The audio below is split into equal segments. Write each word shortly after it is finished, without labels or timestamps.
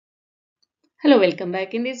Hello, welcome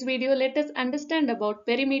back. In this video, let us understand about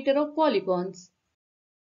perimeter of polygons.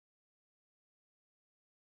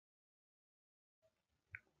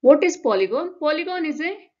 What is polygon? Polygon is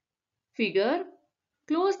a figure,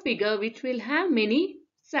 closed figure which will have many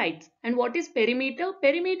sides. And what is perimeter?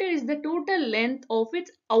 Perimeter is the total length of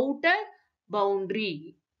its outer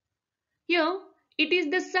boundary. Here, it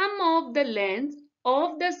is the sum of the lengths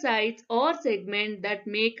of the sides or segment that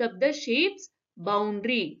make up the shape's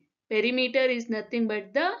boundary. Perimeter is nothing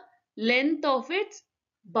but the length of its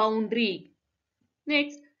boundary.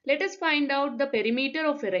 Next, let us find out the perimeter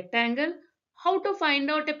of a rectangle. How to find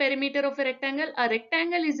out a perimeter of a rectangle? A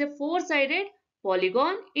rectangle is a four-sided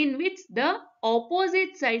polygon in which the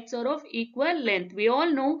opposite sides are of equal length. We all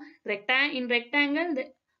know in rectangle the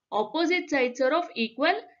opposite sides are of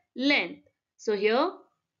equal length. So here,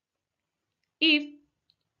 if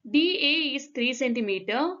DA is 3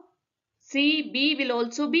 centimeter, CB will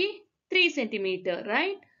also be 3 centimeter,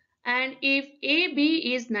 right? And if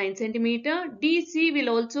AB is 9 centimeter, DC will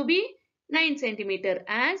also be 9 centimeter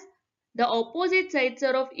as the opposite sides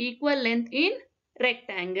are of equal length in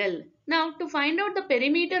rectangle. Now to find out the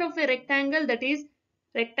perimeter of a rectangle, that is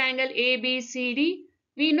rectangle ABCD,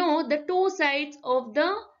 we know the two sides of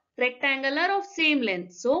the rectangle are of same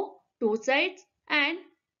length. So two sides and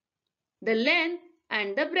the length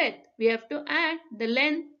and the breadth. We have to add the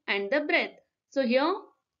length and the breadth. So here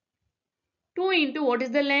 2 into what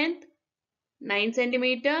is the length? 9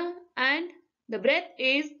 centimeter and the breadth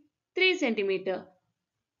is 3 centimeter.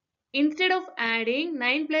 Instead of adding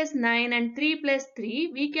 9 plus 9 and 3 plus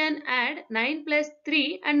 3, we can add 9 plus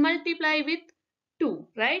 3 and multiply with 2,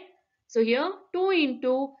 right? So here 2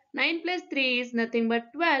 into 9 plus 3 is nothing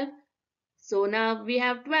but 12. So now we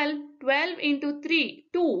have 12. 12 into 3,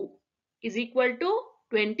 2 is equal to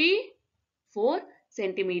 24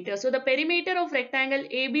 centimeter. So the perimeter of rectangle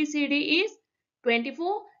ABCD is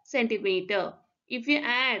 24 centimeter. If you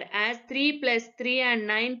add as 3 plus 3 and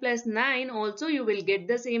 9 plus 9 also, you will get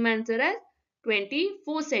the same answer as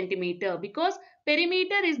 24 centimeter, because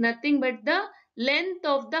perimeter is nothing but the length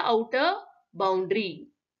of the outer boundary.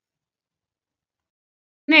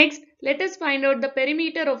 Next, let us find out the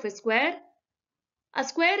perimeter of a square. A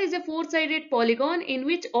square is a four-sided polygon in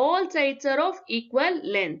which all sides are of equal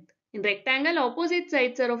length. In rectangle, opposite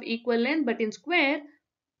sides are of equal length, but in square,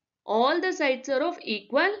 all the sides are of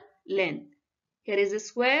equal length. Here is a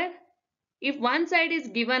square. If one side is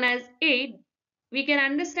given as 8, we can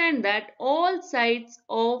understand that all sides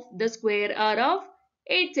of the square are of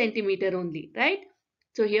 8 centimeter only, right?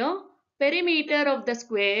 So here, perimeter of the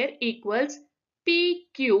square equals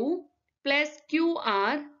PQ plus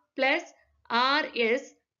QR plus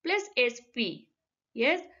RS plus SP.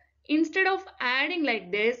 Yes, instead of adding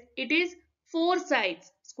like this, it is four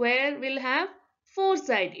sides. Square will have four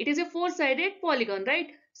sides. It is a four-sided polygon, right?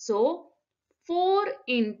 So 4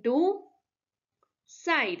 into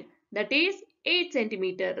side, that is 8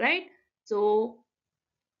 centimeter, right? So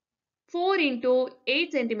 4 into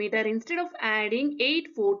 8 centimeter, instead of adding 8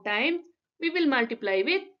 4 times, we will multiply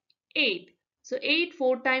with 8. So 8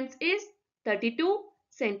 4 times is 32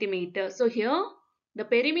 centimeter. So here the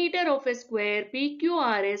perimeter of a square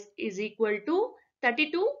PQRS is equal to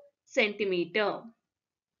 32 centimeter.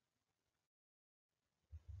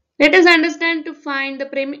 Let us understand to find the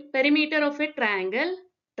perimeter of a triangle.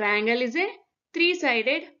 Triangle is a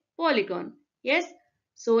three-sided polygon. Yes.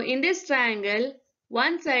 So in this triangle,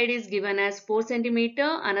 one side is given as 4 centimeter,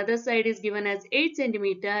 another side is given as 8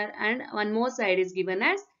 centimeter, and one more side is given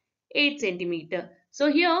as 8 centimeter.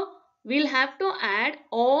 So here we'll have to add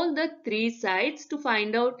all the three sides to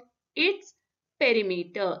find out its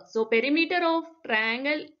perimeter. So perimeter of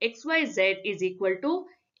triangle XYZ is equal to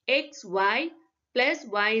XY plus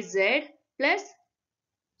YZ plus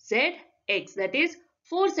ZX, that is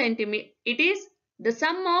 4 centimeter. It is the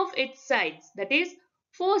sum of its sides, that is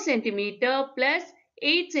 4 centimeter plus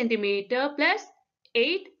 8 centimeter plus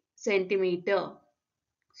 8 centimeter.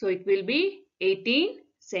 So it will be 18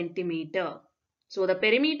 centimeter. So the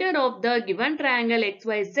perimeter of the given triangle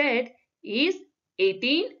XYZ is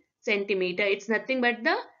 18 centimeter. It's nothing but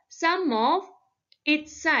the sum of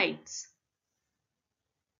its sides.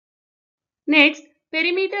 Next,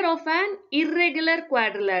 perimeter of an irregular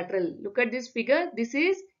quadrilateral. Look at this figure. This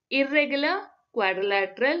is irregular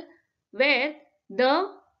quadrilateral where the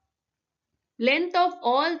length of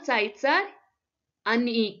all sides are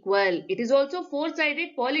unequal. It is also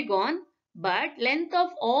four-sided polygon, but length of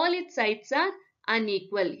all its sides are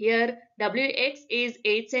unequal. Here WX is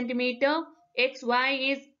 8 centimeter,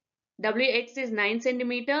 WX is 9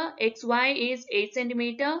 centimeter, XY is 8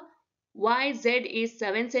 centimeter, YZ is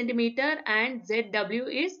 7 centimeter and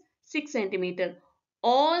ZW is 6 centimeter.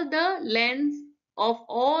 All the lengths of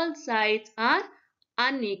all sides are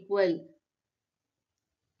unequal.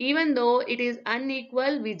 Even though it is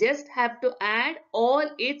unequal, we just have to add all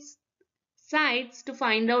its sides to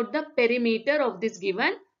find out the perimeter of this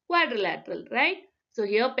given quadrilateral, right? So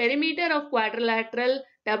here perimeter of quadrilateral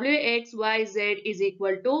WXYZ is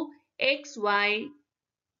equal to XY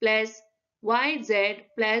plus YZ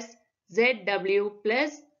plus ZW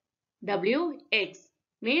plus WX,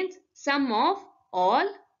 means sum of all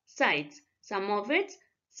sides, sum of its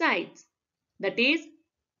sides, that is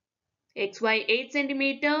XY 8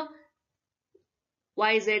 centimeter,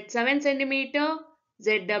 YZ 7 centimeter,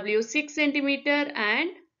 ZW 6 centimeter and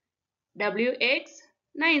WX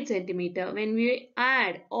 9 centimeter. When we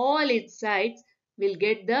add all its sides, we'll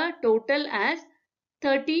get the total as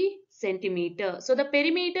 30 centimeter. So the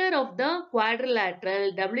perimeter of the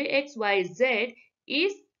quadrilateral WXYZ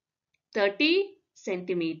is 30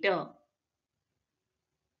 centimeter.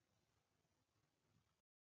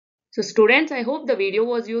 So students, I hope the video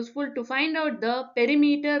was useful to find out the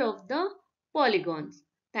perimeter of the polygons.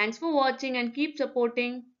 Thanks for watching and keep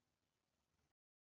supporting.